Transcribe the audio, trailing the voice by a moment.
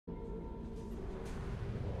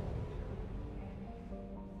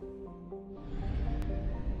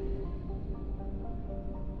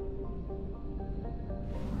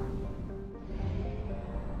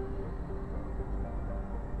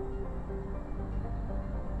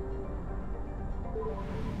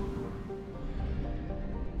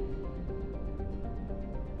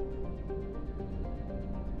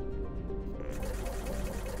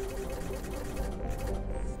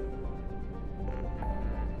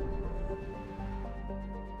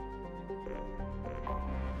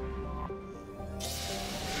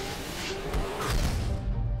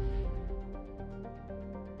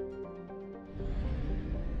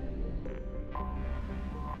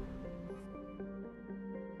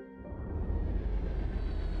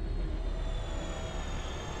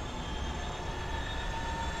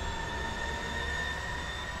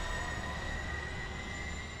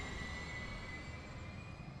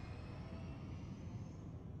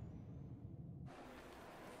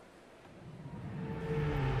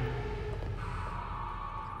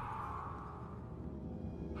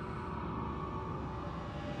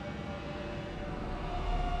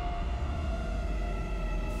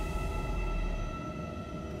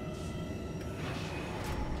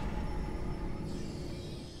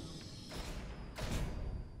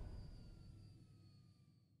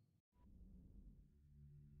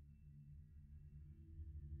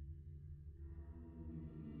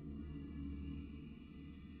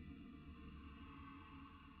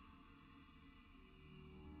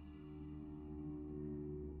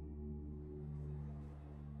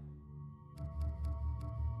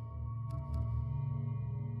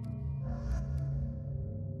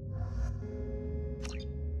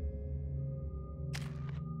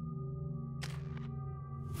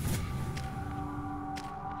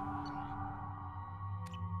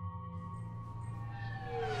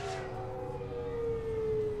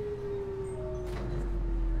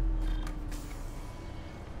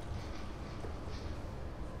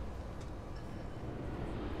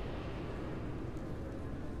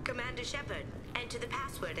Commander Shepard. Enter the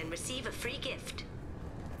password and receive a free gift.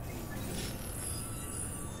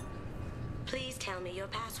 Please tell me your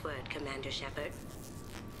password, Commander Shepard.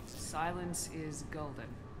 Silence is golden.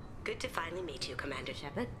 Good to finally meet you, Commander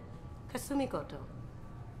Shepard. Kasumi Goto.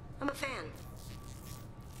 I'm a fan.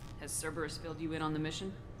 Has Cerberus filled you in on the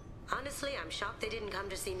mission? Honestly, I'm shocked they didn't come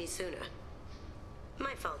to see me sooner.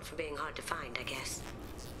 My fault for being hard to find, I guess.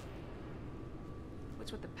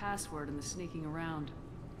 What's with the password and the sneaking around?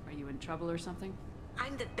 Are you in trouble or something?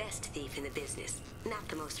 I'm the best thief in the business, not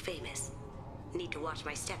the most famous. Need to watch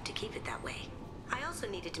my step to keep it that way. I also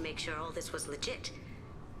needed to make sure all this was legit.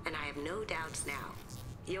 And I have no doubts now.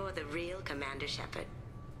 You're the real Commander Shepard.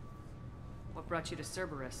 What brought you to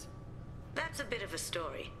Cerberus? That's a bit of a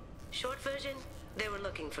story. Short version, they were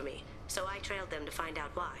looking for me, so I trailed them to find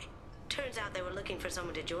out why. Turns out they were looking for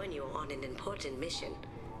someone to join you on an important mission,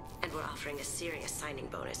 and were offering a serious signing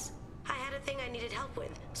bonus. I had a thing I needed help with,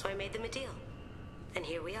 so I made them a deal. And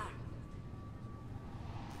here we are.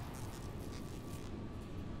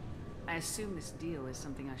 I assume this deal is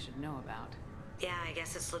something I should know about. Yeah, I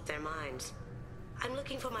guess it slipped their minds. I'm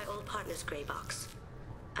looking for my old partner's gray box.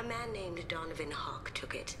 A man named Donovan Hawk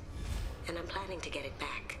took it, and I'm planning to get it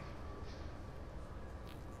back.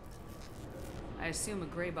 I assume a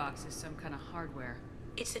gray box is some kind of hardware.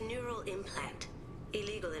 It's a neural implant.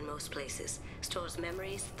 Illegal in most places. Stores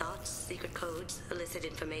memories, thoughts, secret codes, illicit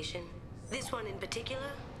information. This one in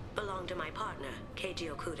particular belonged to my partner, Keiji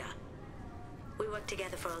Okuda. We worked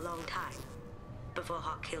together for a long time, before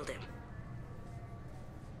Hawk killed him.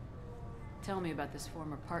 Tell me about this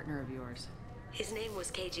former partner of yours. His name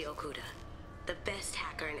was Keiji Okuda, the best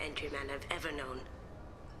hacker and entryman I've ever known.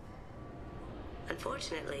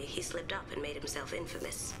 Unfortunately, he slipped up and made himself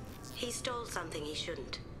infamous. He stole something he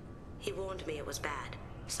shouldn't. He warned me it was bad,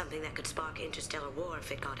 something that could spark interstellar war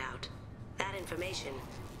if it got out. That information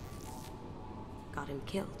got him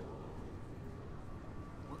killed.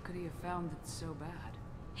 What could he have found that's so bad?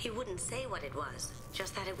 He wouldn't say what it was,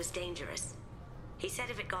 just that it was dangerous. He said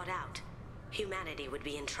if it got out, humanity would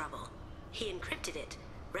be in trouble. He encrypted it,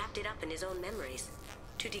 wrapped it up in his own memories.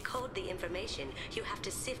 To decode the information, you have to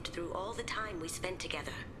sift through all the time we spent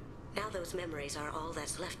together. Now those memories are all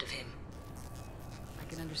that's left of him.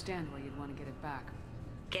 I can understand why you'd want to get it back.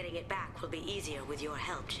 Getting it back will be easier with your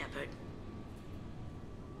help, Shepard.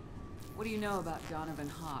 What do you know about Donovan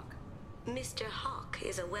Hawk? Mr. Hawk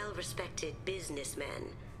is a well-respected businessman.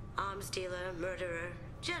 Arms dealer, murderer,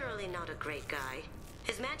 generally not a great guy.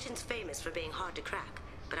 His mansion's famous for being hard to crack,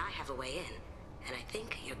 but I have a way in, and I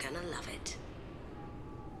think you're gonna love it.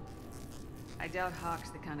 I doubt Hawk's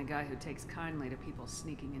the kind of guy who takes kindly to people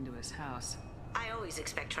sneaking into his house. I always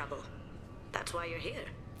expect trouble. That's why you're here.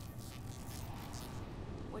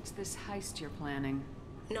 What's this heist you're planning?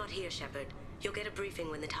 Not here, Shepard. You'll get a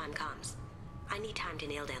briefing when the time comes. I need time to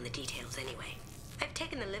nail down the details anyway. I've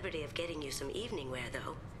taken the liberty of getting you some evening wear,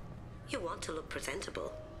 though. You want to look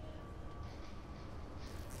presentable.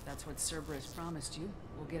 That's what Cerberus promised you.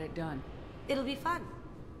 We'll get it done. It'll be fun.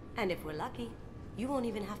 And if we're lucky, you won't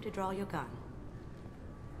even have to draw your gun.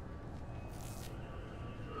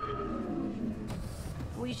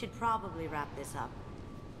 We should probably wrap this up.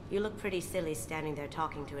 You look pretty silly standing there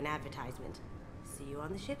talking to an advertisement. See you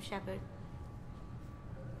on the ship, Shepard.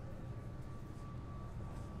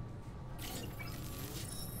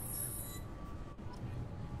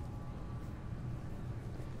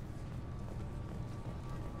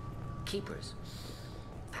 Keepers.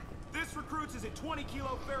 This recruits is a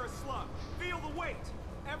 20-kilo ferrous slug. Feel the weight!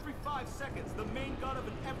 Every 5 seconds, the main gun of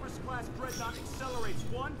an Everest-class dreadnought accelerates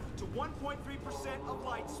 1 to 1.3% of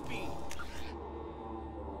light speed.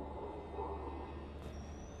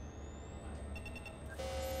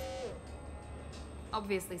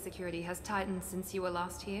 Obviously, security has tightened since you were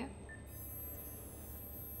last here.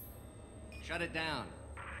 Shut it down.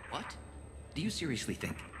 What? Do you seriously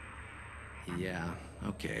think? Yeah,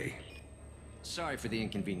 okay. Sorry for the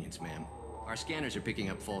inconvenience, ma'am. Our scanners are picking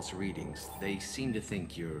up false readings. They seem to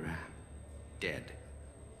think you're, dead.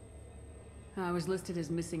 I was listed as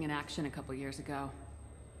missing in action a couple years ago.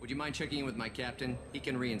 Would you mind checking in with my captain? He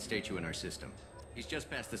can reinstate you in our system. He's just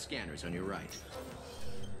past the scanners on your right.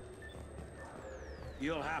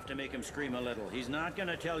 You'll have to make him scream a little. He's not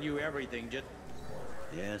gonna tell you everything, just...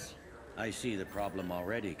 Yes, I see the problem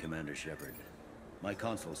already, Commander Shepard. My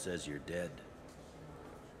console says you're dead.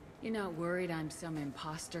 You're not worried I'm some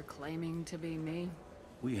imposter claiming to be me?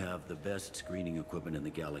 We have the best screening equipment in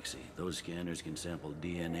the galaxy. Those scanners can sample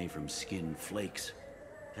DNA from skin flakes.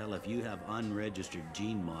 Hell, if you have unregistered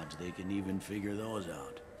gene mods, they can even figure those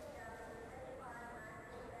out.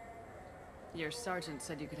 Your sergeant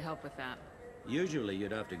said you could help with that. Usually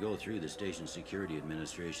you'd have to go through the station security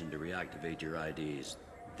administration to reactivate your IDs.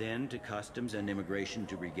 Then to customs and immigration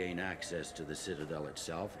to regain access to the Citadel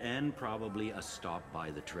itself, and probably a stop by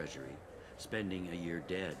the Treasury. Spending a year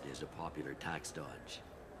dead is a popular tax dodge.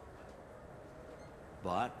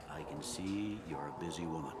 But I can see you're a busy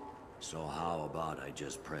woman. So how about I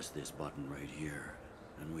just press this button right here,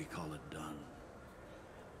 and we call it done?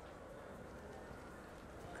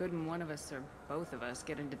 Couldn't one of us or both of us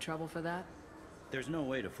get into trouble for that? There's no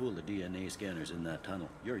way to fool the DNA scanners in that tunnel.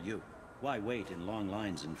 You're you. Why wait in long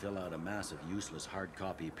lines and fill out a massive useless hard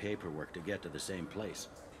copy paperwork to get to the same place?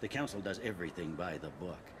 The Council does everything by the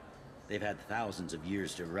book. They've had thousands of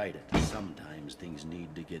years to write it. Sometimes things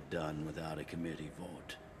need to get done without a committee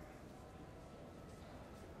vote.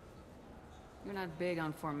 You're not big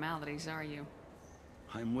on formalities, are you?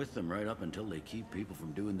 I'm with them right up until they keep people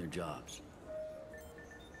from doing their jobs.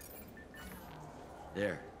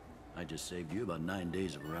 There. I just saved you about 9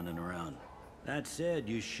 days of running around. That said,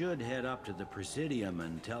 you should head up to the Presidium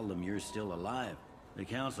and tell them you're still alive. The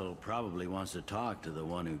Council probably wants to talk to the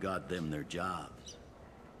one who got them their jobs.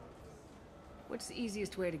 What's the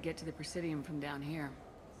easiest way to get to the Presidium from down here?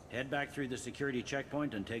 Head back through the security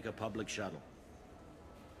checkpoint and take a public shuttle.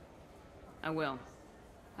 I will.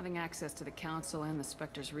 Having access to the Council and the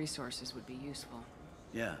Spectre's resources would be useful.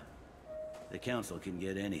 Yeah. The Council can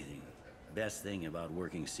get anything. Best thing about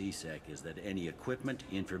working CSEC is that any equipment,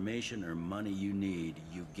 information, or money you need,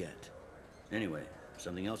 you get. Anyway,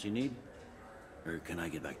 something else you need? Or can I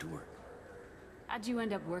get back to work? How'd you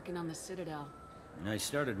end up working on the Citadel? I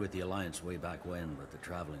started with the Alliance way back when, but the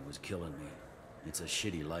traveling was killing me. It's a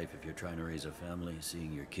shitty life if you're trying to raise a family,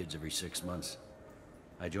 seeing your kids every 6 months.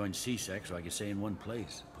 I joined CSEC so I could stay in one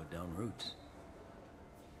place, put down roots.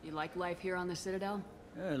 You like life here on the Citadel?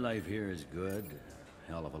 Life here is good.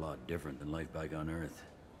 Hell of a lot different than life back on Earth.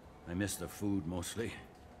 I miss the food mostly.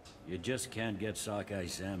 You just can't get sockeye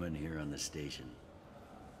salmon here on the station.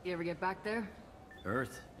 You ever get back there?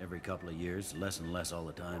 Earth, every couple of years, less and less all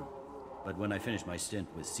the time. But when I finish my stint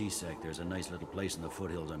with CSEC, there's a nice little place in the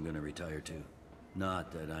foothills I'm gonna retire to.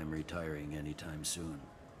 Not that I'm retiring anytime soon.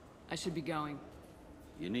 I should be going.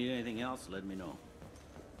 You need anything else, let me know.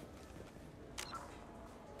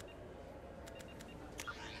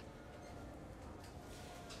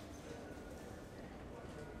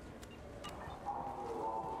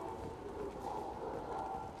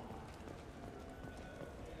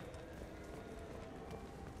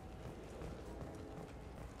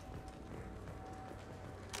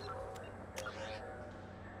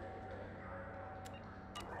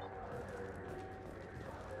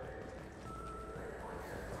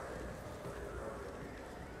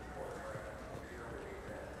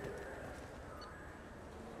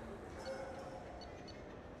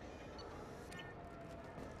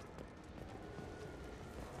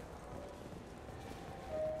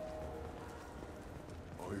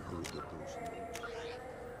 I heard that those names.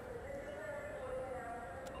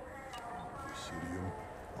 Presidium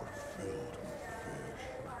are filled with fish.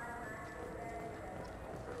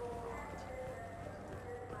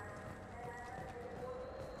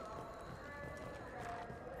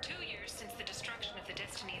 Years since the destruction of the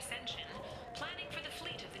Destiny Ascension, planning for the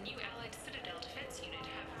fleet of the new Allied Citadel Defense Unit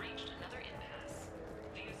have reached another impasse.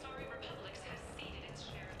 The Asari Republics has ceded its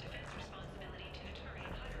share of defense responsibility to the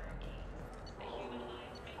Turian hierarchy. The human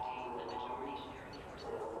alliance maintains a majority share of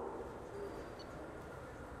forces.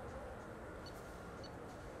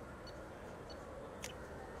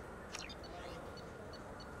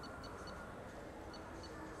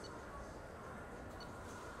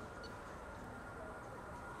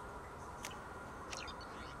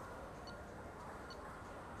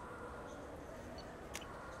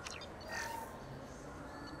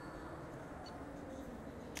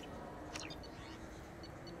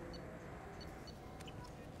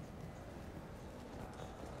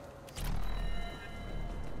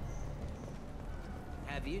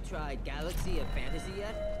 Have you tried Galaxy of Fantasy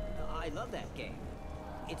yet? I love that game.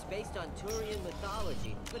 It's based on Turian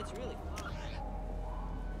mythology, but it's really fun.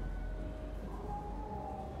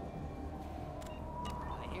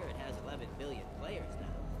 I hear it has 11 billion players now.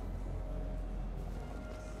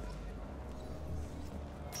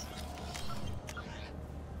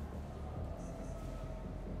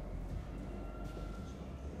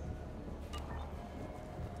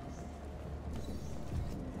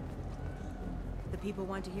 People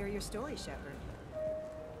want to hear your story, Shepard.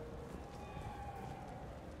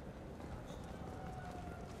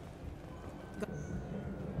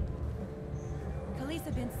 Khalees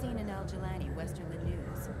been seen in Al Jelani, Westerland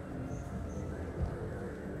News.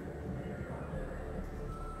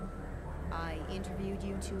 interviewed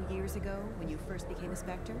you 2 years ago when you first became a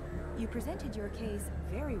Spectre? You presented your case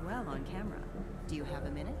very well on camera. Do you have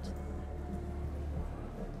a minute?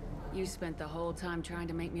 You spent the whole time trying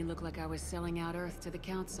to make me look like I was selling out Earth to the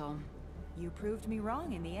Council. You proved me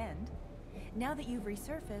wrong in the end. Now that you've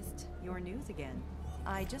resurfaced, you're news again.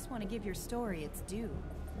 I just want to give your story its due.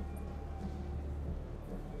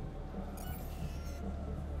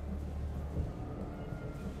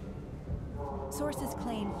 Sources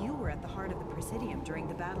claim you were at the heart of the Presidium during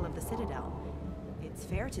the Battle of the Citadel. It's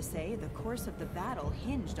fair to say the course of the battle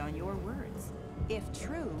hinged on your words. If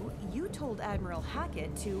true, you told Admiral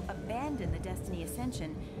Hackett to abandon the Destiny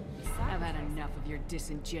Ascension. I've had enough of your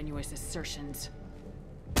disingenuous assertions.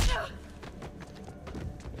 I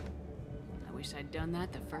wish I'd done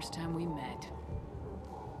that the first time we met.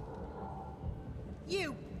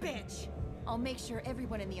 You bitch! I'll make sure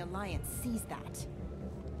everyone in the Alliance sees that.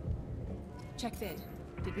 Check vid.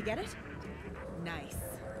 Did we get it? Nice.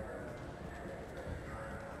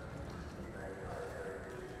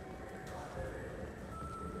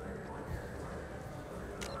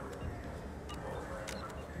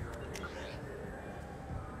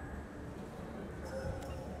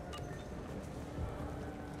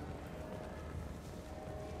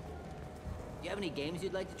 You have any games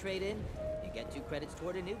you'd like to trade in? You get 2 credits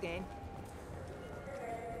toward a new game.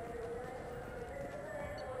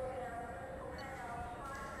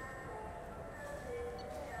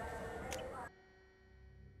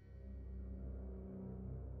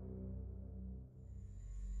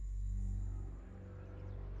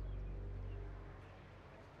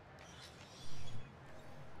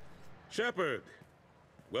 Shepard!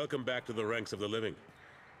 Welcome back to the ranks of the living.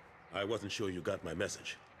 I wasn't sure you got my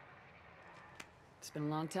message. It's been a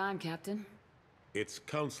long time, Captain. It's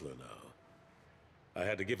Counselor now. I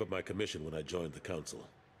had to give up my commission when I joined the Council.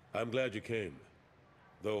 I'm glad you came.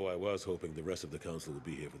 Though I was hoping the rest of the Council would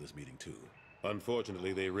be here for this meeting too.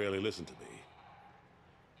 Unfortunately, they rarely listen to me.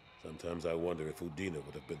 Sometimes I wonder if Udina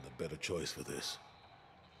would have been the better choice for this.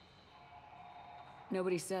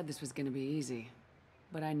 Nobody said this was gonna be easy.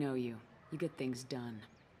 But I know you. You get things done.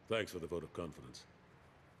 Thanks for the vote of confidence.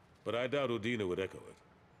 But I doubt Udina would echo it.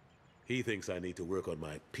 He thinks I need to work on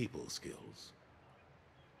my people skills.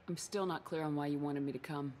 I'm still not clear on why you wanted me to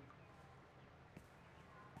come.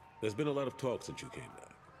 There's been a lot of talk since you came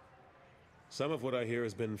back. Some of what I hear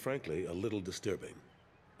has been, frankly, a little disturbing.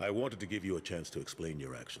 I wanted to give you a chance to explain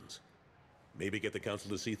your actions. Maybe get the Council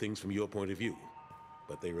to see things from your point of view.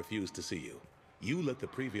 But they refused to see you. You let the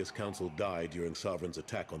previous Council die during Sovereign's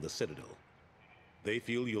attack on the Citadel. They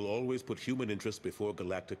feel you'll always put human interests before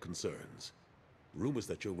galactic concerns. Rumors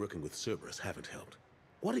that you're working with Cerberus haven't helped.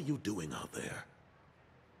 What are you doing out there?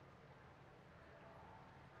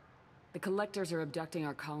 The Collectors are abducting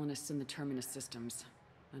our colonists in the Terminus systems.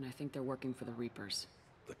 And I think they're working for the Reapers.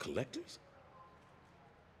 The Collectors?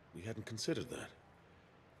 We hadn't considered that.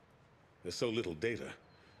 There's so little data.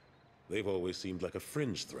 They've always seemed like a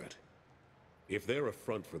fringe threat. If they're a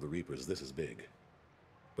front for the Reapers, this is big.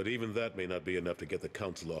 But even that may not be enough to get the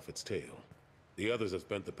Council off its tail. The others have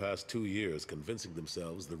spent the past 2 years convincing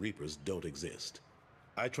themselves the Reapers don't exist.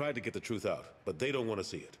 I tried to get the truth out, but they don't want to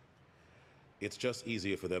see it. It's just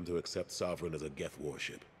easier for them to accept Sovereign as a Geth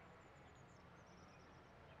warship.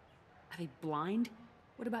 Are they blind?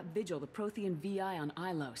 What about Vigil, the Prothean VI on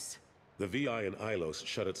Ilos? The VI in Ilos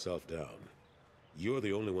shut itself down. You're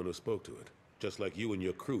the only one who spoke to it, just like you and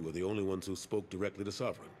your crew are the only ones who spoke directly to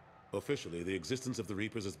Sovereign. Officially, the existence of the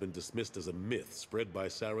Reapers has been dismissed as a myth spread by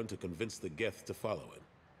Saren to convince the Geth to follow him.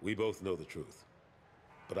 We both know the truth.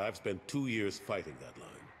 But I've spent 2 years fighting that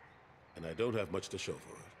line, and I don't have much to show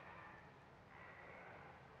for it.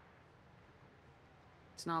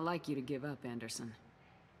 It's not like you to give up, Anderson.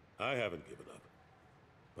 I haven't given up,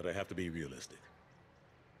 but I have to be realistic.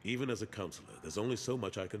 Even as a counselor, there's only so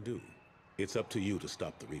much I can do. It's up to you to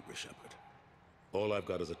stop the Reaper, Shepard. All I've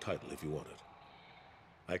got is a title if you want it.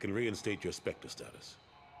 I can reinstate your Spectre status.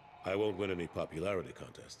 I won't win any popularity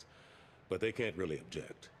contests, but they can't really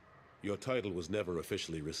object. Your title was never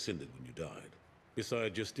officially rescinded when you died.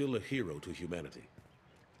 Besides, you're still a hero to humanity,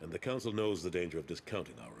 and the Council knows the danger of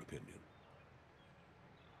discounting our opinion.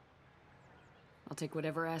 I'll take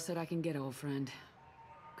whatever asset I can get, old friend.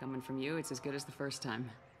 Coming from you, it's as good as the first time.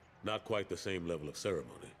 Not quite the same level of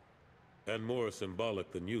ceremony. And more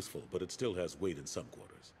symbolic than useful, but it still has weight in some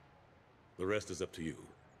quarters. The rest is up to you.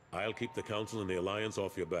 I'll keep the Council and the Alliance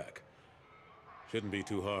off your back. Shouldn't be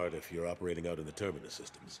too hard if you're operating out in the Terminus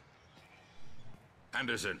systems.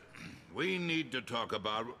 Anderson, we need to talk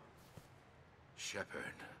about... Shepard.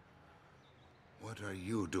 What are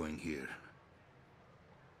you doing here?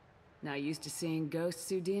 Not used to seeing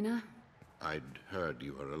ghosts, Udina? I'd heard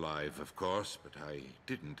you were alive, of course, but I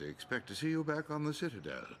didn't expect to see you back on the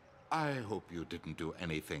Citadel. I hope you didn't do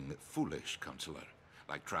anything foolish, Counselor,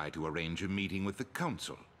 like try to arrange a meeting with the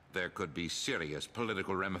Council. There could be serious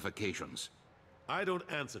political ramifications. I don't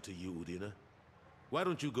answer to you, Udina. Why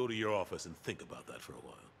don't you go to your office and think about that for a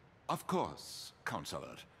while? Of course,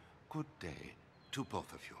 Counselor. Good day to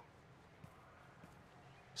both of you.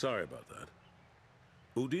 Sorry about that.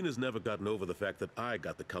 Udina's never gotten over the fact that I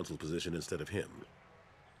got the Council position instead of him.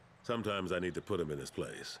 Sometimes I need to put him in his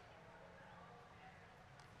place.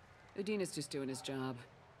 Udina's just doing his job.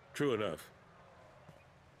 True enough.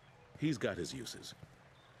 He's got his uses.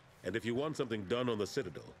 And if you want something done on the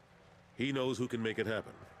Citadel, he knows who can make it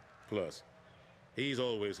happen. Plus, he's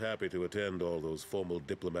always happy to attend all those formal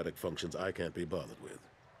diplomatic functions I can't be bothered with.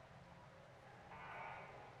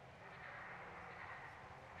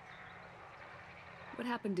 What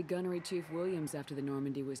happened to Gunnery Chief Williams after the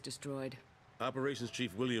Normandy was destroyed? Operations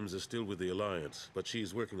Chief Williams is still with the Alliance, but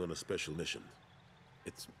she's working on a special mission.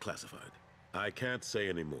 It's classified. I can't say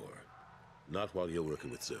any more. Not while you're working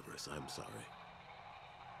with Cerberus, I'm sorry.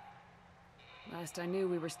 Last I knew,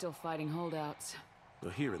 we were still fighting holdouts.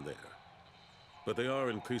 Well, here and there. But they are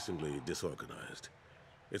increasingly disorganized.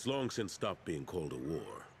 It's long since stopped being called a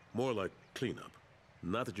war. More like cleanup.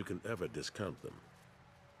 Not that you can ever discount them.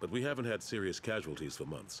 But we haven't had serious casualties for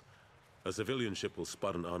months. A civilian ship will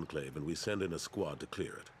spot an enclave and we send in a squad to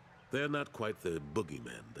clear it. They're not quite the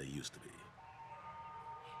boogeymen they used to be.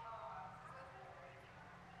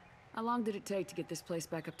 How long did it take to get this place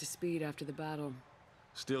back up to speed after the battle?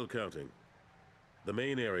 Still counting. The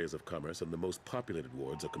main areas of commerce and the most populated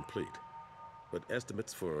wards are complete. But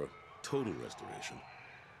estimates for total restoration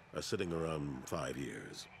are sitting around 5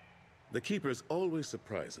 years. The Keepers always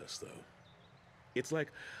surprise us, though. It's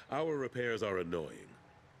like our repairs are annoying.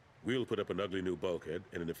 We'll put up an ugly new bulkhead,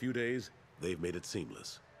 and in a few days, they've made it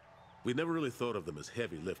seamless. We never really thought of them as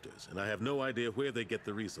heavy lifters, and I have no idea where they get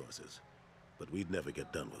the resources. But we'd never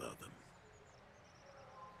get done without them.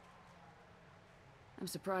 I'm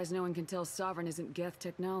surprised no one can tell Sovereign isn't Geth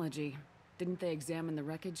technology. Didn't they examine the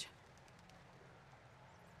wreckage?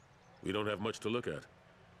 We don't have much to look at.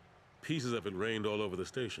 Pieces of it rained all over the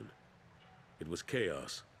station. It was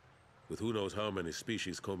chaos, with who knows how many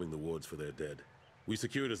species combing the wards for their dead. We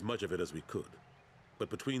secured as much of it as we could. But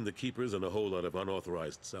between the Keepers and a whole lot of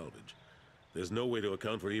unauthorized salvage, there's no way to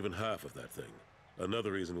account for even half of that thing.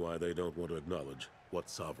 Another reason why they don't want to acknowledge what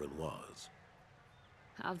Sovereign was.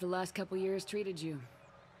 How have the last couple years treated you?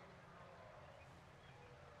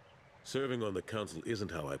 Serving on the Council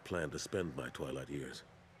isn't how I plan to spend my twilight years.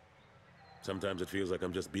 Sometimes it feels like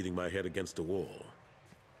I'm just beating my head against a wall.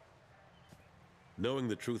 Knowing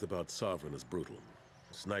the truth about Sovereign is brutal.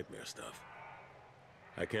 It's nightmare stuff.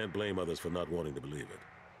 I can't blame others for not wanting to believe it,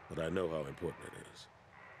 but I know how important it is.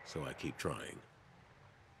 So I keep trying.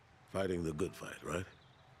 Fighting the good fight, right?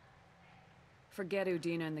 Forget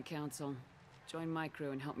Udina and the Council. Join my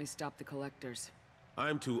crew and help me stop the Collectors.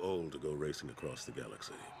 I'm too old to go racing across the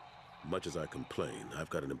galaxy. Much as I complain, I've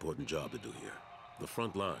got an important job to do here. The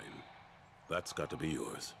front line. That's got to be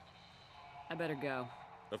yours. I better go.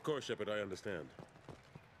 Of course, Shepard, I understand.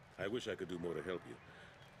 I wish I could do more to help you.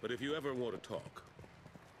 But if you ever want to talk,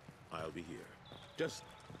 I'll be here. Just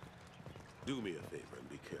do me a favor and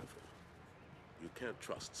be careful. You can't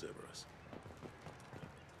trust Cerberus.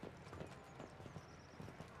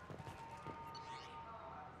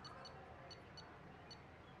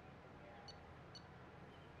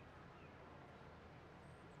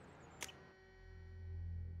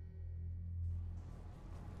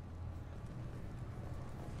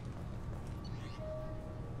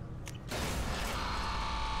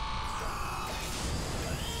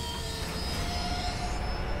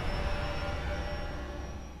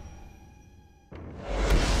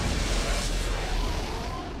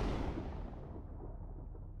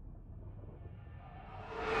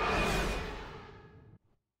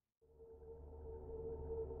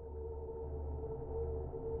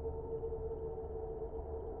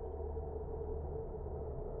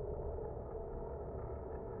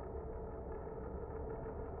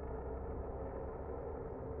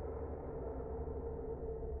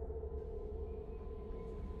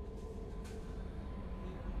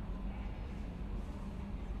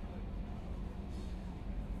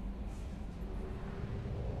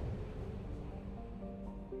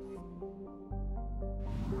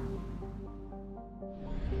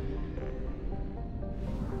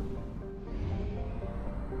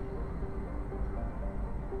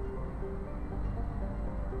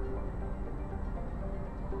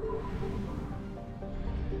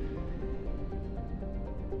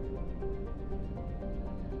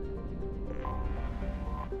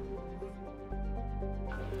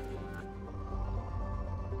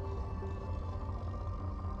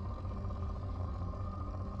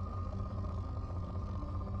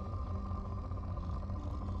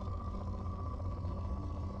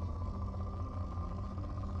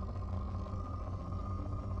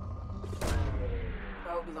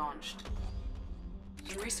 Probe launched.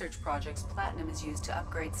 In research projects, platinum is used to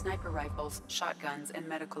upgrade sniper rifles, shotguns, and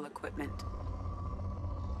medical equipment.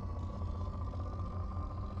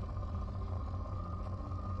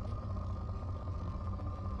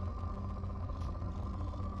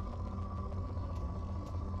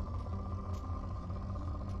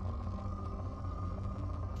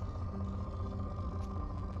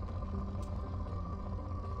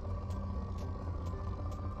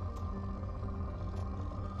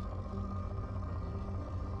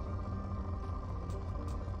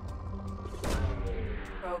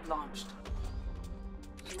 Probe launched.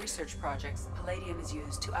 In research projects, palladium is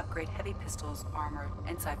used to upgrade heavy pistols, armor,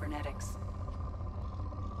 and cybernetics.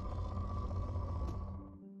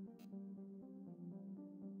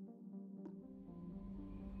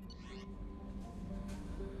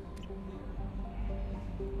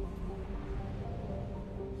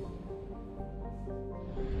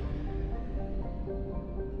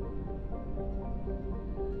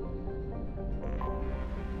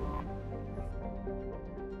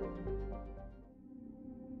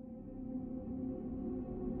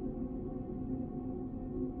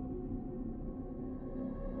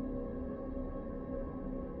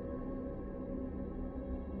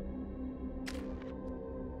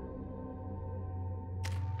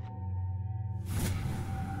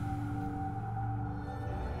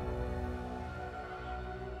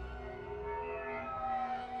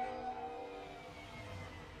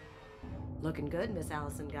 Looking good, Miss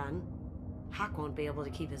Allison Gunn. Hawk won't be able to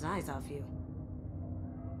keep his eyes off you.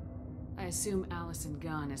 I assume Allison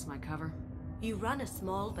Gunn is my cover? You run a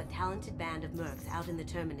small but talented band of mercs out in the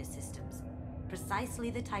Terminus systems. Precisely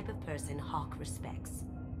the type of person Hawk respects.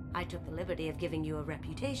 I took the liberty of giving you a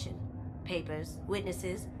reputation. Papers,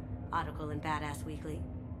 witnesses, article in Badass Weekly.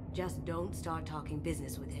 Just don't start talking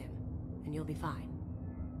business with him, and you'll be fine.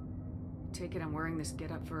 Take it I'm wearing this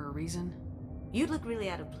getup for a reason? You'd look really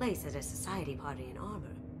out of place at a society party in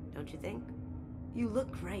armor, don't you think? You look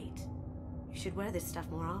great. You should wear this stuff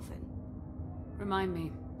more often. Remind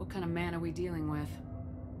me, what kind of man are we dealing with?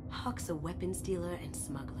 Hawk's a weapons dealer and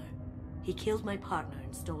smuggler. He killed my partner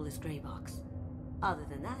and stole his gray box. Other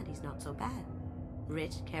than that, he's not so bad.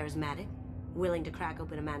 Rich, charismatic, willing to crack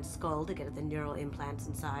open a man's skull to get at the neural implants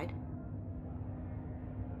inside.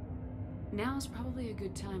 Now's probably a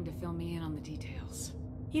good time to fill me in on the details.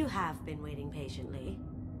 You have been waiting patiently.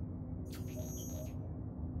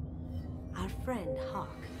 Our friend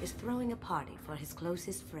Hawk is throwing a party for his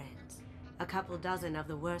closest friends. A couple dozen of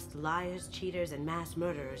the worst liars, cheaters, and mass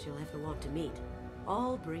murderers you'll ever want to meet.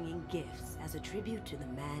 All bringing gifts as a tribute to the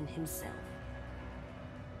man himself.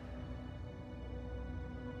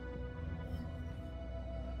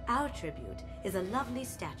 Our tribute is a lovely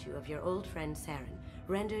statue of your old friend Saren,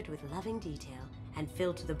 rendered with loving detail and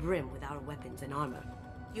filled to the brim with our weapons and armor.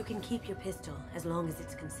 You can keep your pistol as long as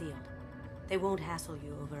it's concealed. They won't hassle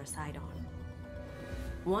you over a sidearm.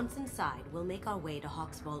 Once inside, we'll make our way to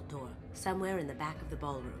Hawk's vault door, somewhere in the back of the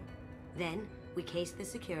ballroom. Then, we case the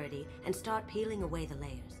security and start peeling away the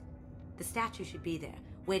layers. The statue should be there,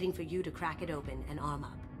 waiting for you to crack it open and arm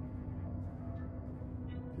up.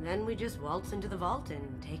 Then we just waltz into the vault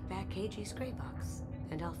and take back KG's gray box,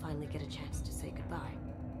 and I'll finally get a chance to say goodbye.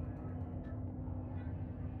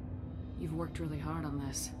 You've worked really hard on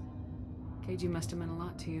this. KG must have meant a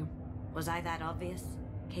lot to you. Was I that obvious?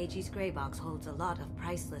 KG's gray box holds a lot of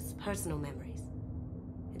priceless personal memories.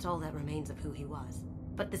 It's all that remains of who he was.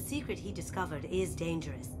 But the secret he discovered is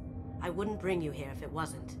dangerous. I wouldn't bring you here if it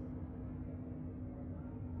wasn't.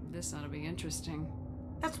 This ought to be interesting.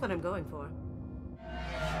 That's what I'm going for.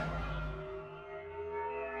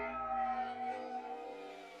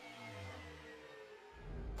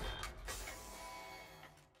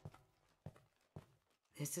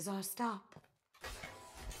 This is our stop.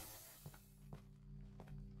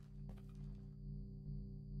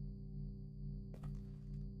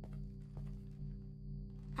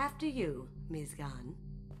 After you, Ms. Gunn.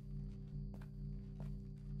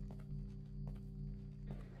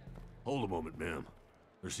 Hold a moment, ma'am.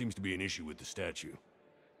 There seems to be an issue with the statue.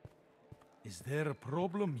 Is there a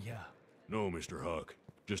problem here? No, Mr. Hawk.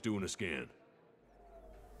 Just doing a scan.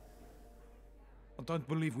 I don't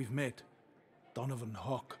believe we've met. Donovan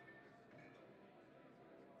Hawk.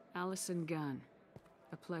 Allison Gunn.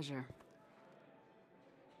 A pleasure.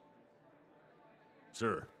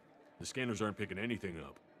 Sir, the scanners aren't picking anything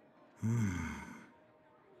up.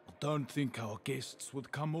 I don't think our guests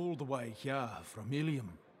would come all the way here from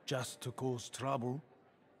Ilium just to cause trouble.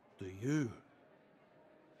 Do you?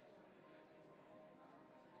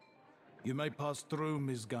 You may pass through,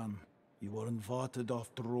 Ms. Gunn. You were invited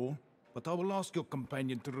after all, but I will ask your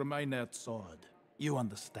companion to remain outside. You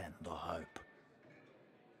understand, I hope.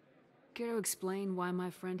 Care to explain why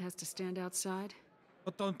my friend has to stand outside?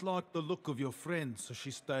 I don't like the look of your friend, so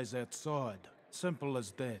she stays outside. Simple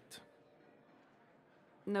as that.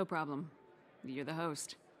 No problem. You're the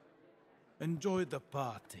host. Enjoy the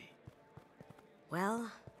party.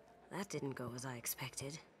 Well, that didn't go as I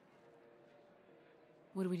expected.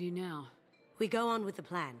 What do we do now? We go on with the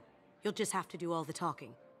plan. You'll just have to do all the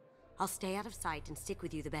talking. I'll stay out of sight and stick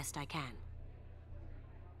with you the best I can.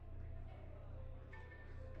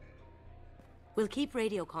 We'll keep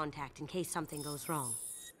radio contact in case something goes wrong.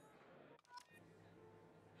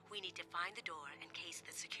 We need to find the door and case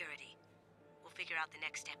the security. We'll figure out the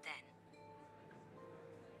next step then.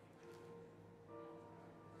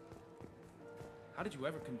 How did you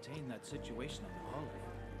ever contain that situation on the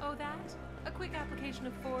Hollow? Oh, that? A quick application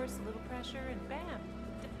of force, a little pressure, and bam.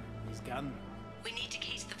 His gun? We need to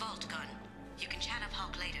case the vault gun. You can chat up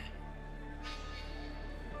Hawk later.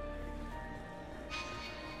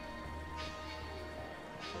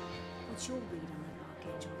 What's your read on that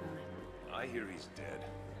Archangel guy? I hear he's dead.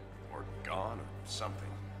 Or gone, or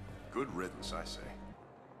something. Good riddance, I say.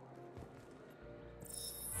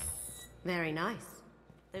 Very nice.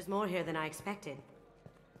 There's more here than I expected.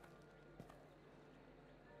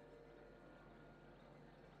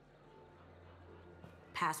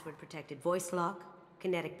 Password-protected voice lock,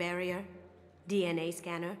 kinetic barrier, DNA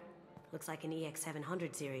scanner. Looks like an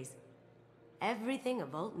EX700 series. Everything a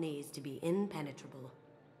vault needs to be impenetrable.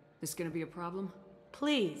 This gonna be a problem?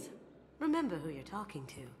 Please, remember who you're talking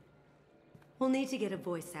to. We'll need to get a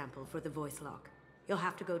voice sample for the voice lock. You'll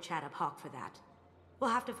have to go chat up Hawk for that.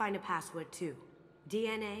 We'll have to find a password too.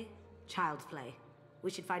 DNA, child's play.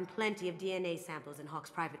 We should find plenty of DNA samples in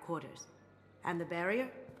Hawk's private quarters. And the barrier?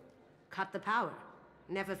 Cut the power.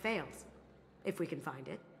 Never fails. If we can find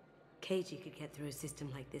it. Keiji could get through a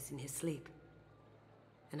system like this in his sleep.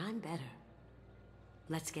 And I'm better.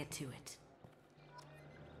 Let's get to it.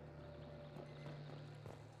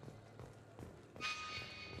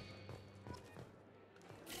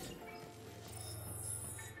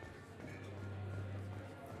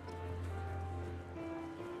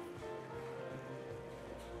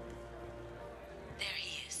 There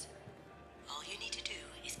he is. All you need to do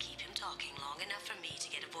is keep him talking long enough for me to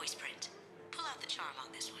get a voice print. Pull out the charm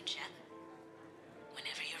on this one, Shep.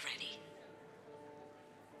 Whenever you're ready.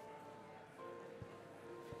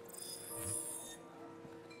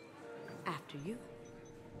 After you.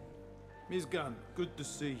 Miss Gunn, good to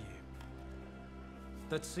see you.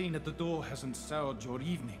 That scene at the door hasn't soured your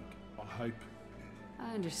evening, I hope.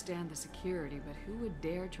 I understand the security, but who would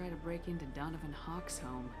dare try to break into Donovan Hawk's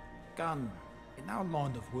home? Gunn, in our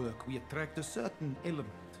line of work, we attract a certain element.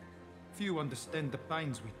 Few understand the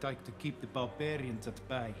pains we take to keep the barbarians at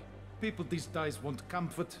bay. People these days want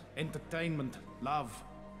comfort, entertainment, love.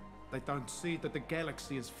 They don't see that the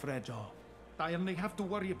galaxy is fragile. They only have to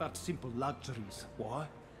worry about simple luxuries. Why?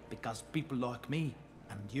 Because people like me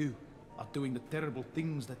and you are doing the terrible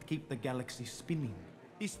things that keep the galaxy spinning.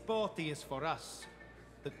 This party is for us,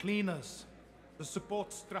 the cleaners, the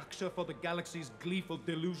support structure for the galaxy's gleeful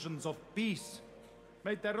delusions of peace.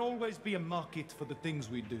 May there always be a market for the things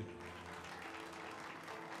we do.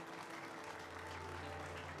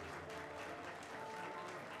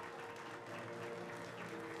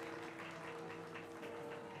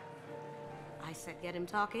 I said get him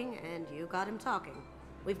talking, and you got him talking.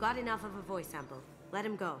 We've got enough of a voice sample. Let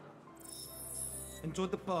him go. Enjoy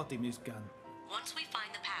the party, Miss Gunn. Once we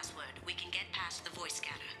find the password, we can get past the voice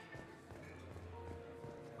scanner.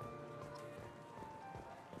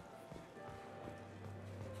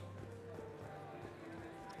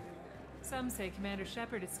 Some say Commander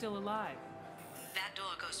Shepard is still alive. That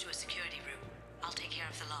door goes to a security room. I'll take care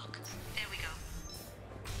of the lock. There we go.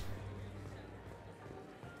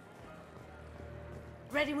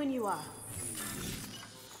 Ready when you are.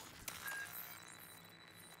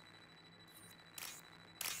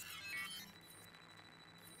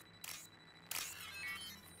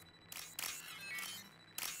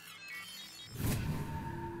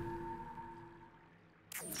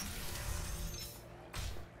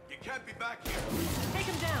 You can't be back here. Take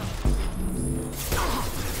him down.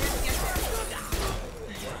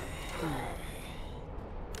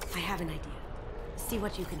 I have an idea. See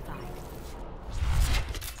what you can find.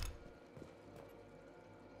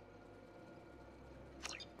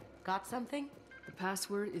 Got something? The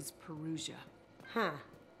password is Perugia. Huh.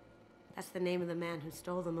 That's the name of the man who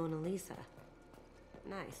stole the Mona Lisa.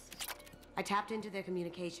 Nice. I tapped into their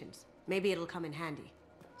communications. Maybe it'll come in handy.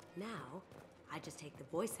 Now, I just take the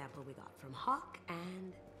voice sample we got from Hawk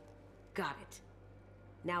and... got it.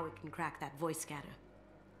 Now we can crack that voice scanner.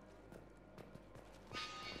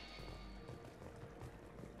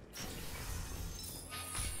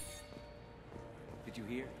 Did you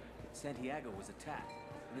hear? Santiago was attacked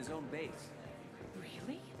in his own base.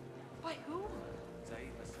 Really? By who?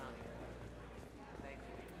 Zaeed DLC.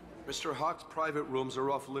 Mr. Hawk's private rooms are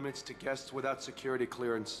off limits to guests without security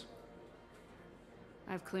clearance.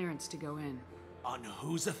 I have clearance to go in. On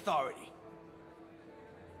whose authority?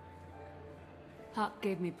 Hawk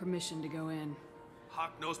gave me permission to go in.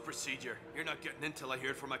 Hawk knows procedure. You're not getting in till I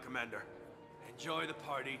hear it from my commander. Enjoy the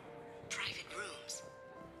party. Private rooms.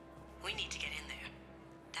 We need to get in there.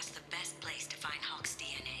 That's the best place to find Hawk's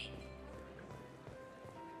DNA.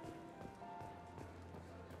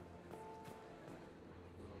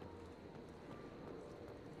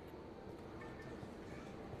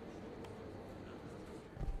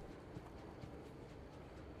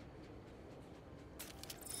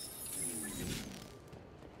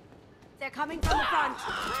 They're coming from the front.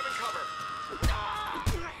 Grabbing cover.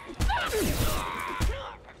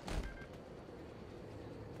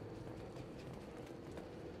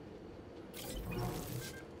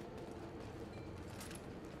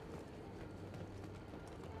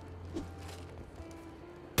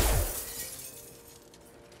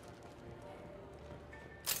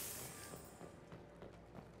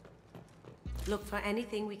 Look for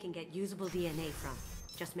anything we can get usable DNA from.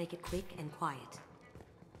 Just make it quick and quiet.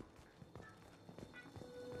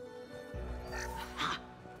 Ha!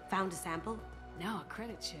 Found a sample? Now a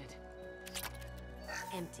credit shit.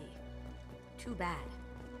 Empty. Too bad.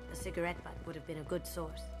 A cigarette butt would have been a good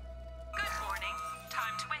source. Good morning.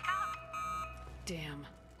 Time to wake up. Damn.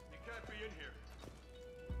 You can't be in here.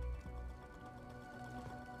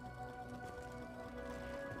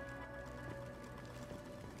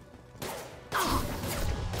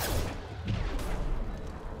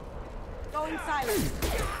 Going silent.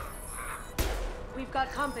 We've got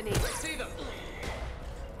company. I see them.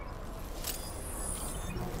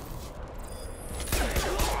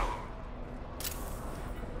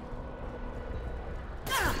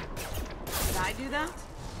 Did I do that?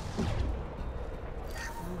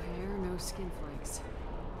 No hair, no skin flakes.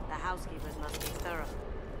 The housekeepers must be thorough.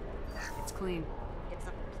 It's clean. It's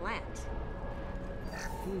a plant.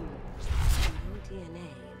 No DNA.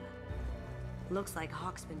 Looks like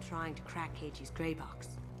Hawk's been trying to crack Keiji's gray box.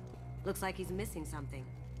 Looks like he's missing something.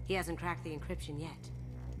 He hasn't cracked the encryption yet.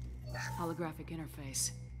 Holographic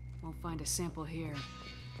interface. Won't find a sample here.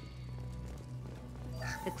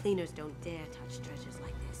 The cleaners don't dare touch treasures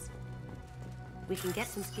like this. We can get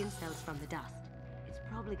some skin cells from the dust. It's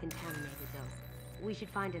probably contaminated, though. We should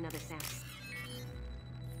find another sample.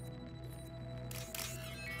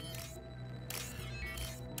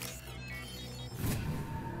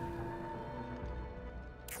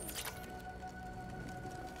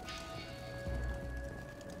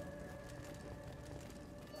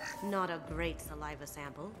 Not a great saliva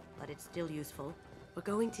sample, but it's still useful. We're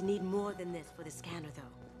going to need more than this for the scanner, though.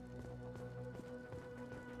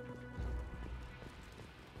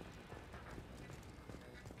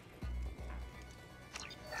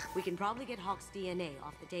 We can probably get Hawk's DNA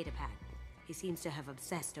off the datapad. He seems to have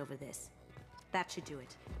obsessed over this. That should do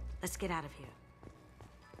it. Let's get out of here.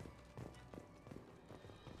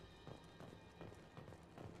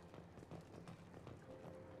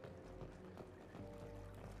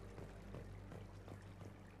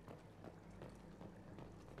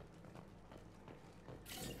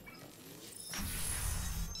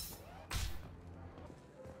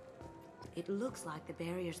 It looks like the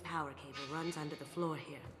barrier's power cable runs under the floor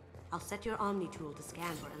here. I'll set your Omni tool to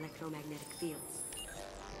scan for electromagnetic fields.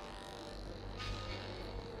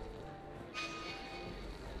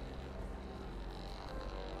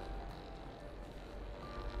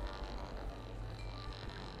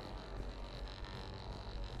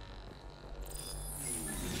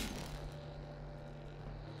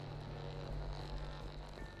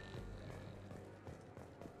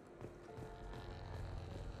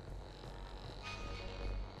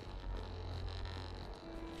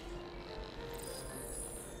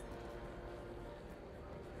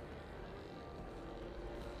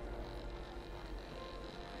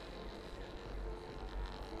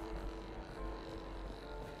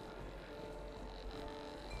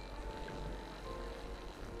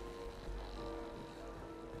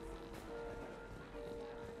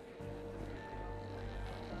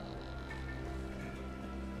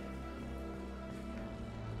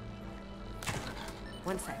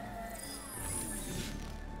 One sec.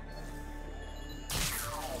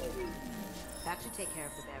 That should take care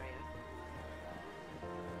of the barrier.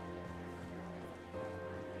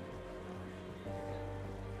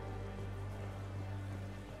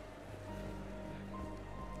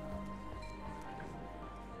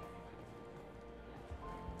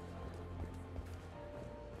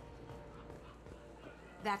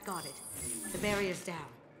 That got it. The barrier's down.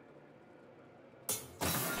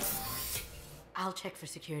 I'll check for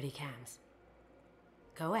security cams.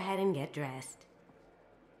 Go ahead and get dressed.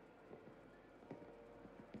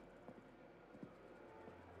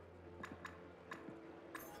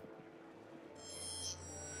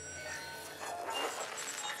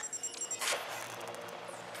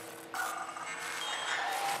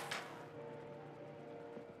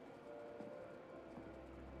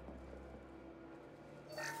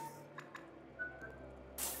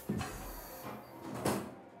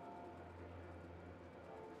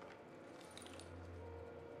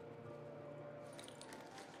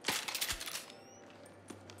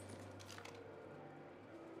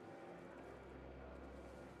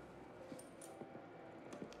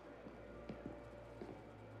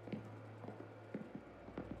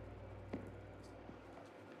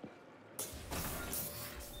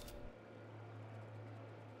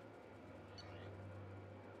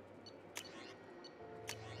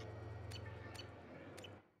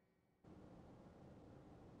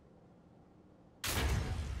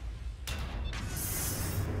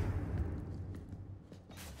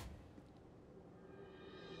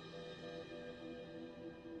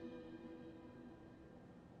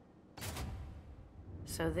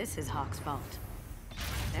 So this is Hawk's vault.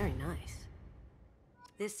 Very nice.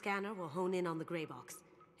 This scanner will hone in on the gray box.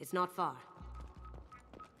 It's not far.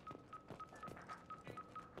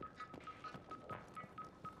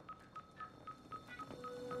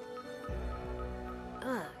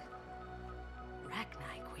 Ugh.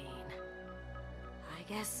 Rachni Queen. I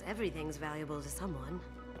guess everything's valuable to someone.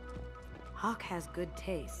 Hawk has good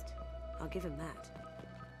taste. I'll give him that.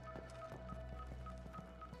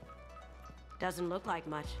 Doesn't look like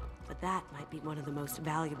much, but that might be one of the most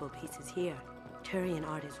valuable pieces here. Turian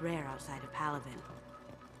art is rare outside of Palaven.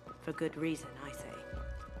 For good reason, I say.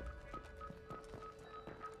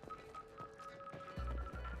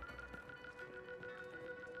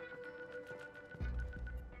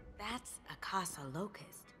 That's a Casa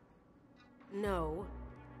Locust. No,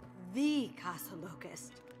 the Casa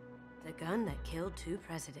Locust. The gun that killed 2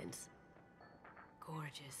 presidents.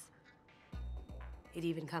 Gorgeous. It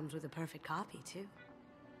even comes with a perfect copy, too.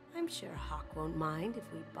 I'm sure Hawk won't mind if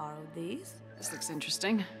we borrowed these. This looks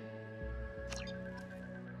interesting.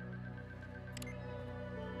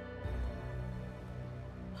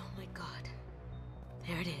 Oh my god.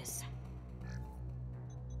 There it is.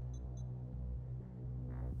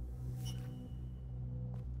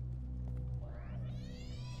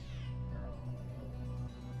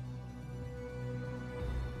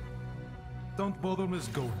 Don't bother, Miss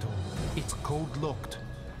Goto. It's code-locked.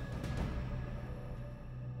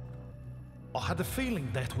 I had a feeling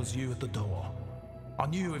that was you at the door. I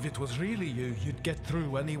knew if it was really you, you'd get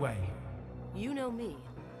through anyway. You know me.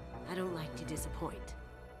 I don't like to disappoint.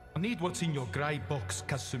 I need what's in your grey box,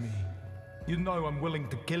 Kasumi. You know I'm willing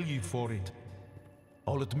to kill you for it.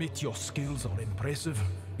 I'll admit your skills are impressive.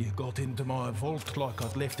 You got into my vault like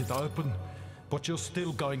I'd left it open, but you're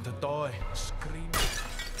still going to die. Scream.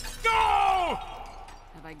 No!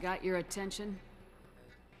 Have I got your attention?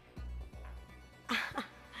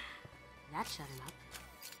 That shut him up.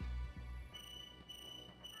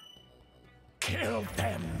 Kill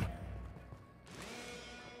them!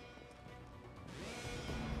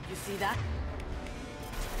 You see that?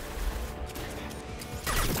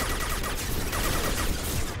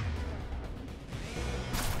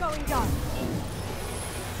 Going dark.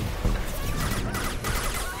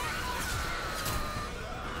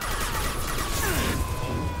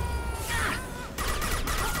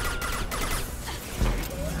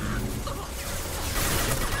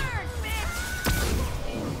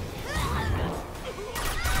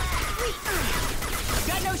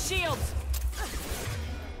 Got no shields!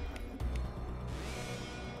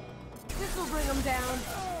 This'll bring him down.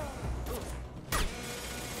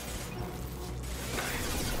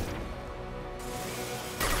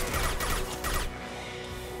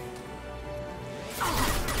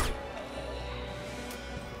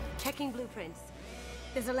 Checking blueprints.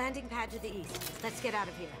 There's a landing pad to the east. Let's get out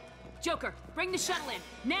of here. Joker, bring the shuttle in,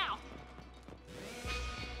 now!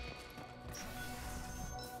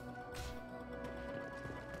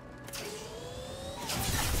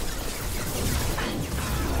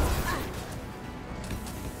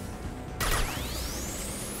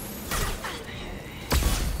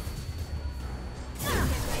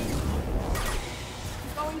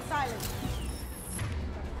 Going silent.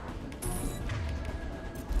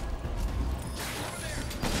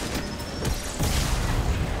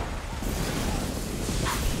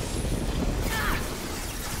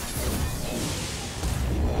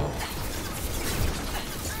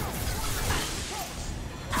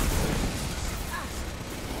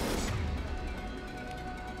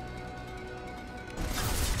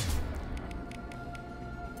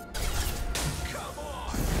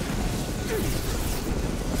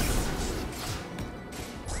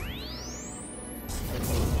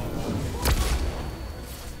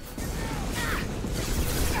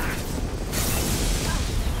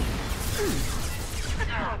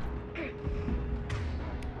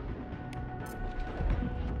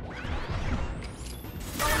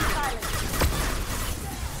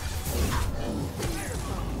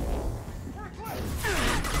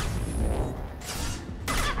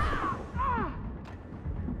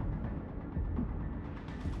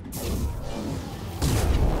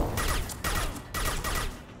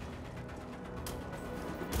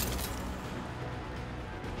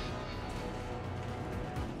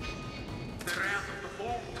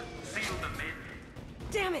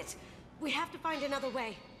 Damn it! We have to find another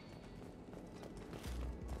way.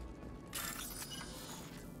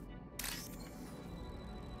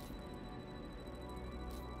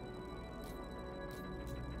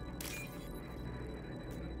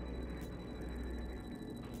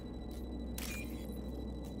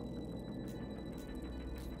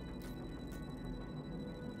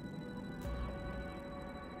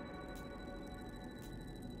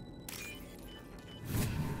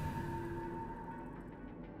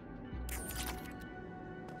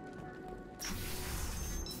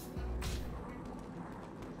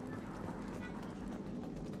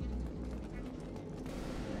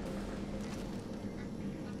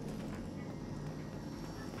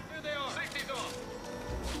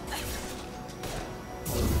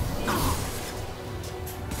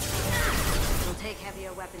 Take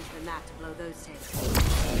heavier weapons than that to blow those tanks.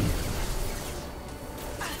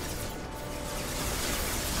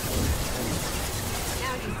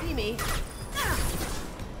 Now you see me.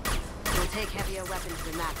 We'll take heavier weapons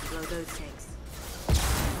than that to blow those tanks.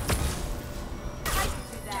 I can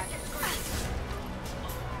do that.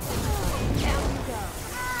 Down you go.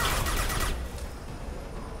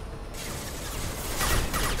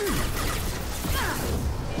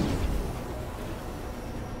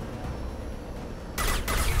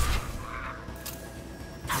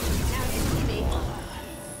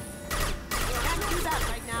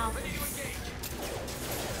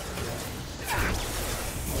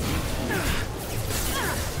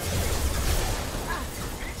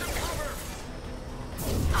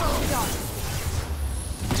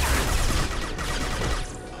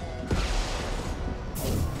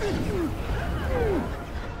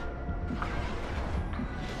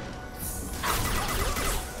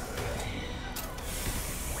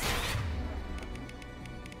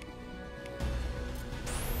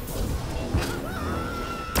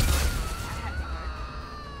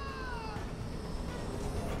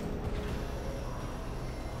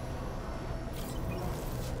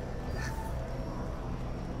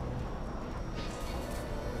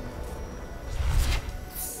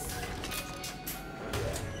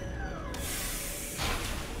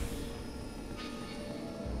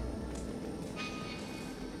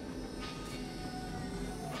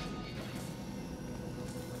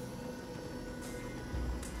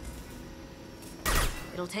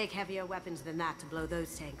 It'll take heavier weapons than that to blow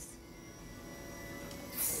those tanks.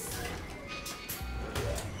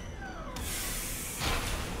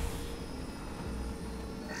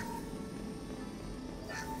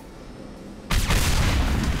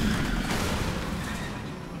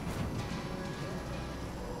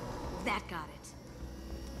 That got it.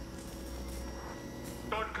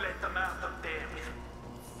 Don't let them out of there with me.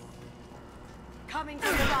 Coming to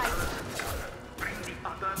the right. Bring the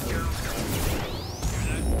other girls.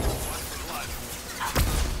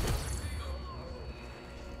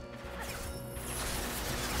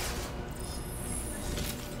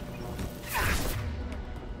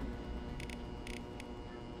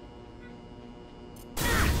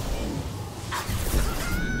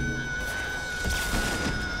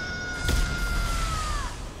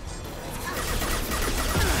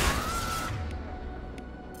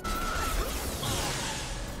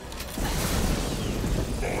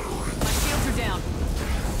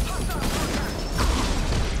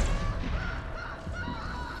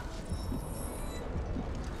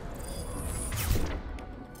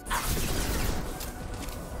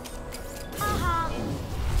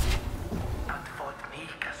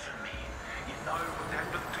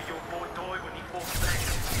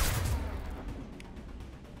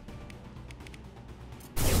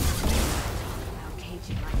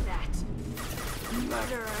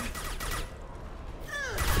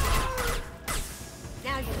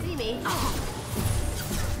 Now you see me.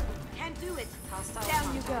 Can't do it.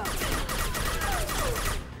 Down you go.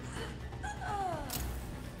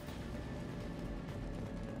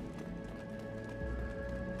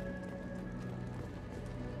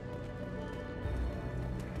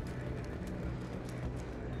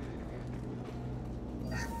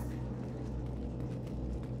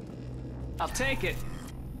 I'll take it.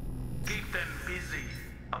 Keep them busy.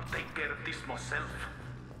 I'll take care of this myself.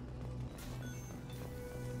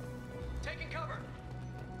 Taking cover.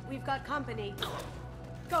 We've got company.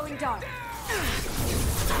 Going dark.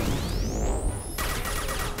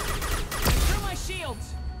 Through my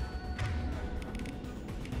shields!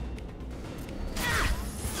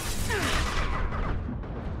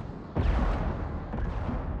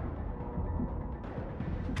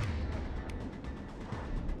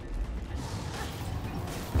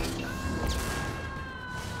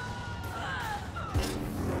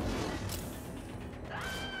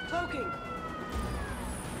 Cloaking.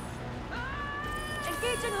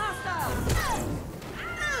 Engaging hostile.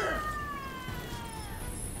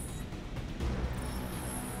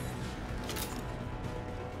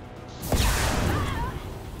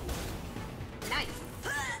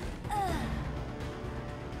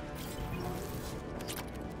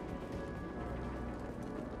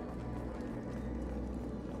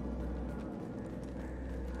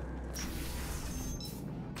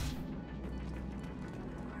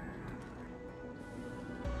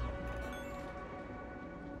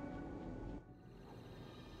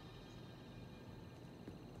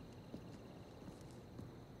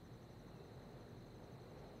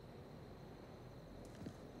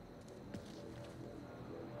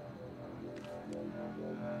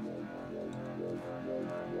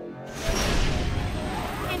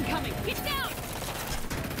 Incoming! Get down!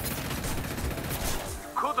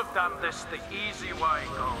 Could have done this the easy way,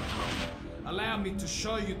 Goto. Allow me to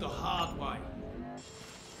show you the hard way.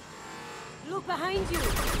 Look behind you.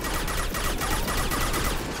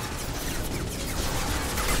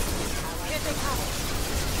 Here they come.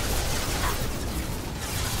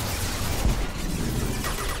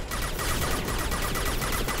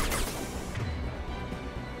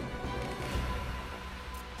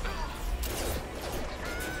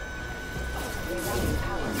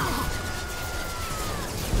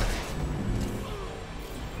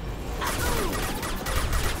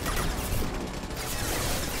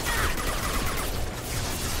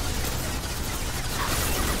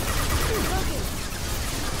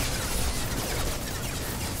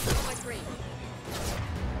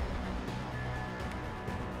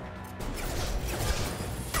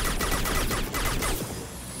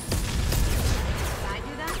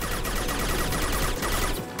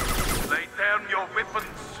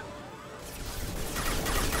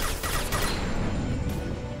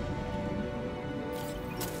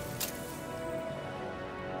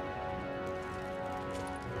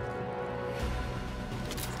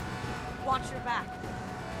 Watch your back.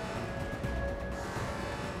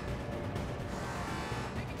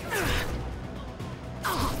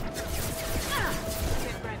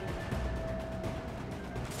 Get ready.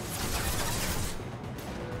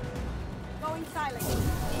 Going silent.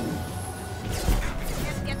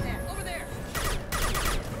 Yes, get there. Over there.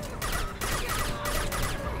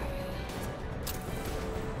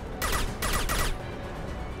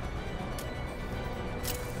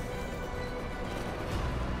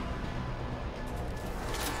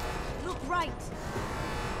 Right.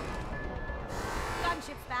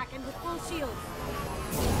 Gunship's back and with full shields.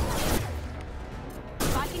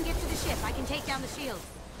 If I can get to the ship, I can take down the shields.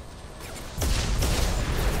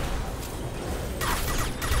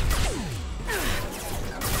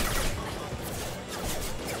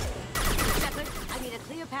 Shepard, I need a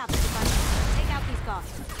clear path to the gunship. Take out these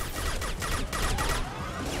guards.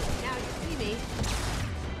 Now you see me.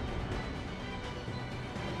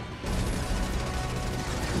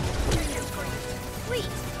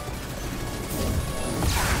 Fleet!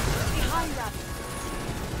 Behind us!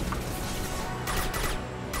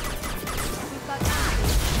 We've got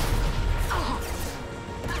company.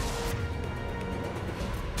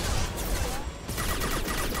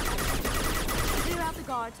 Clear out the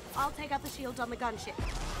guards. I'll take out the shields on the gunship.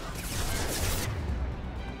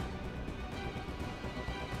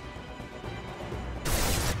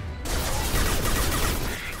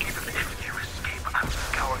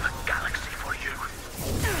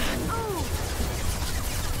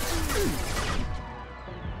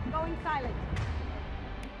 Going silent.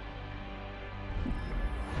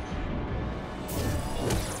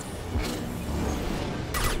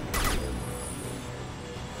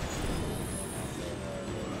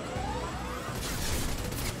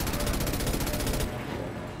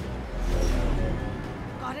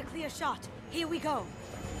 Got a clear shot. Here we go.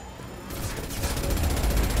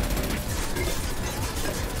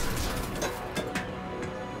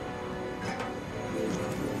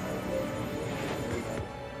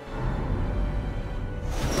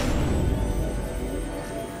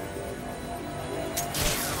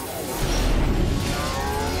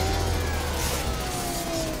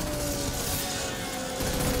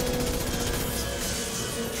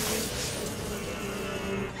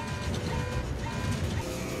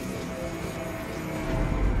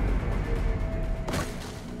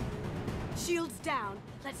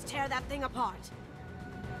 Let's tear that thing apart.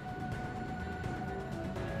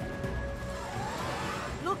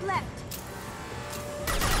 Look left.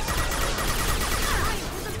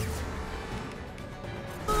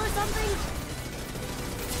 Or something.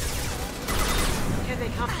 Here they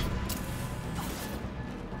come.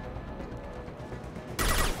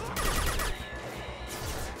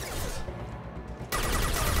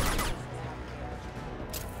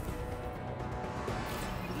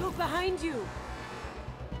 Look behind you.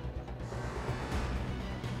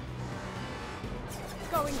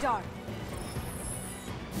 Going dark.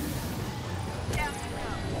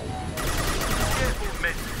 Careful,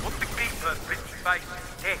 men. Want to keep her pretty face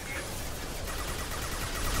intact.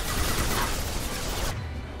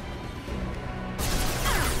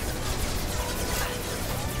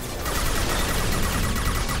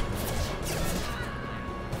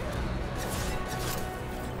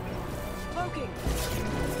 Poking.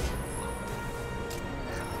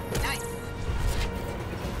 Nice.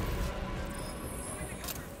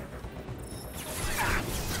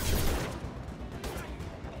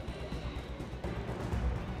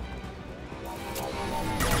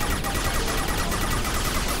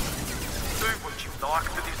 Do what you like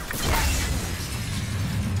to this.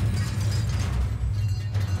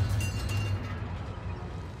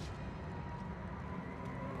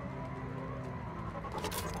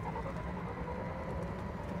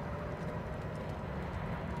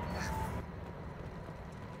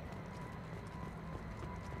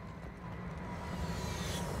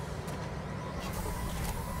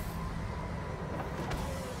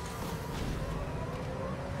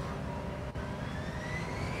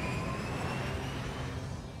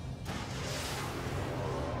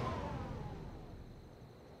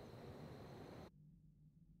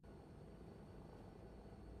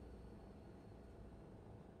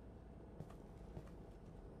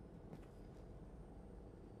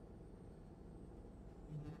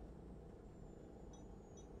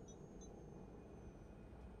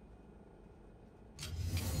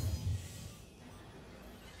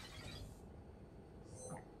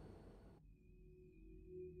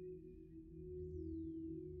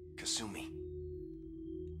 Kasumi,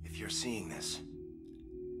 if you're seeing this,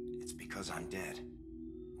 it's because I'm dead.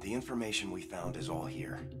 The information we found is all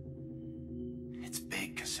here. It's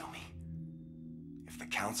big, Kasumi. If the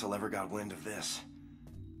Council ever got wind of this,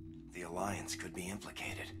 the Alliance could be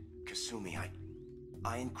implicated. Kasumi,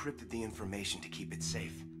 I encrypted the information to keep it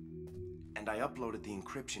safe. And I uploaded the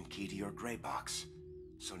encryption key to your gray box,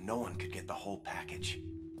 so no one could get the whole package.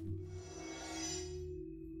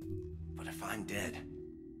 But if I'm dead,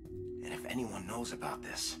 and if anyone knows about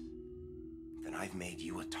this, then I've made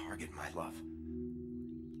you a target, my love.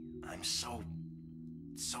 I'm so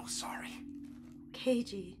sorry.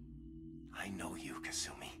 Keiji. I know you,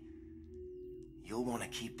 Kasumi. You'll want to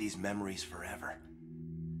keep these memories forever.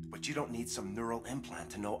 But you don't need some neural implant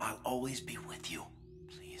to know I'll always be with you.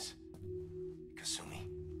 Please. Kasumi.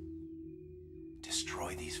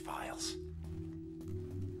 Destroy these files.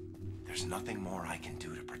 There's nothing more I can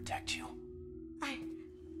do to protect you.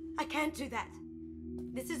 I can't do that.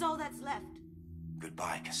 This is all that's left.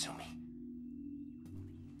 Goodbye, Kasumi.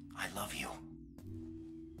 I love you.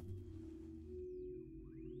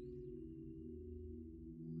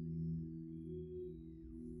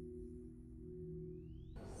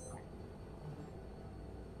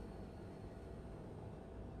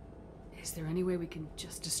 Is there any way we can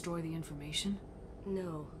just destroy the information?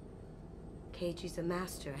 No. Keiji's a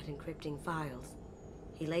master at encrypting files.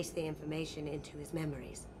 He laced the information into his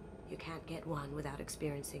memories. You can't get one without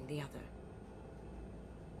experiencing the other.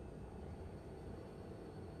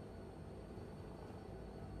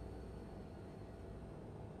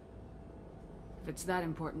 If it's that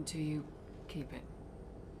important to you, keep it.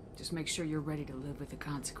 Just make sure you're ready to live with the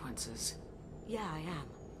consequences. Yeah, I am.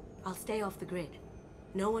 I'll stay off the grid.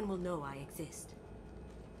 No one will know I exist.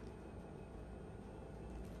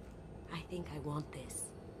 I think I want this.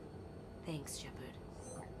 Thanks, Shepard.